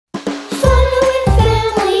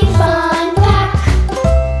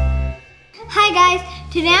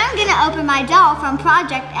Today I'm gonna open my doll from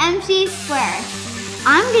Project MC2.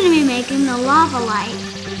 I'm gonna be making the lava light.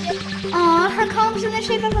 Aw, her comb's in the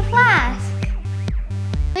shape of a flask.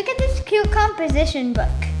 Look at this cute composition book.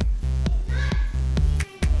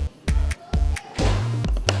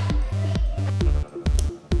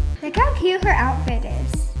 Look how cute her outfit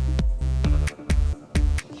is.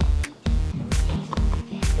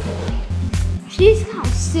 She's got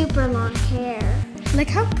super long hair. Look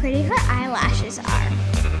how pretty her eyelashes are.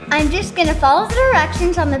 I'm just gonna follow the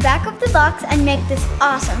directions on the back of the box and make this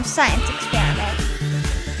awesome science experiment.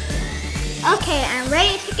 Okay, I'm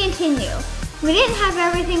ready to continue. We didn't have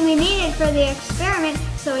everything we needed for the experiment,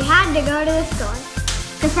 so we had to go to the store.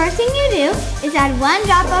 The first thing you do is add 1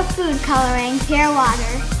 drop of food coloring, pure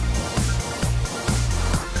water.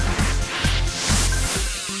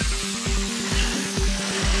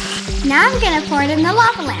 Now I'm gonna pour it in the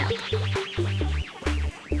lava lamp.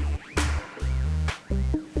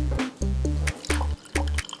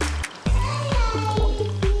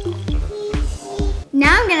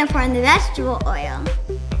 Now I'm gonna pour in the vegetable oil.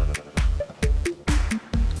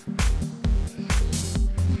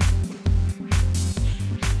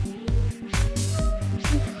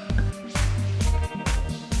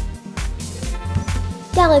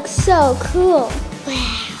 That looks so cool.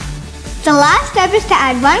 Wow. The last step is to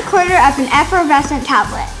add 1/4 of an effervescent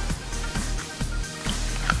tablet.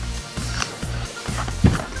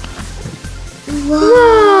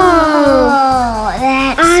 Whoa,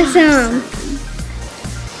 that's awesome.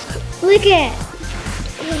 Look at it.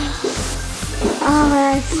 Oh,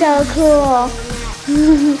 that's so cool.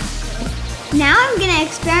 Now I'm gonna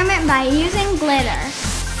experiment by using glitter.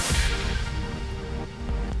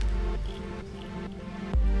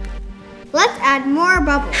 Let's add more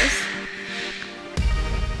bubbles.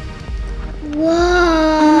 Whoa!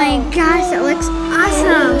 Oh my gosh, that looks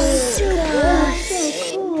awesome. So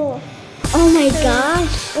cool. Oh my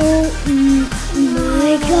gosh. Oh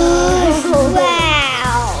my gosh. Wow.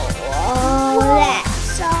 Oh, that's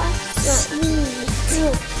so sweet.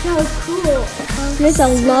 So cool. There's a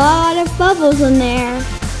lot of bubbles in there.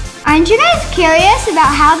 Aren't you guys curious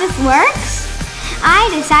about how this works? I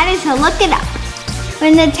decided to look it up.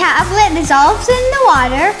 When the tablet dissolves in the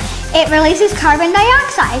water, it releases carbon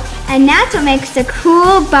dioxide, and that's what makes the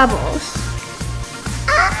cool bubbles.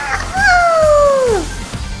 Oh!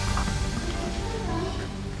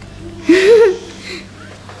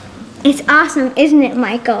 It's awesome, isn't it,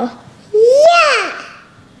 Michael?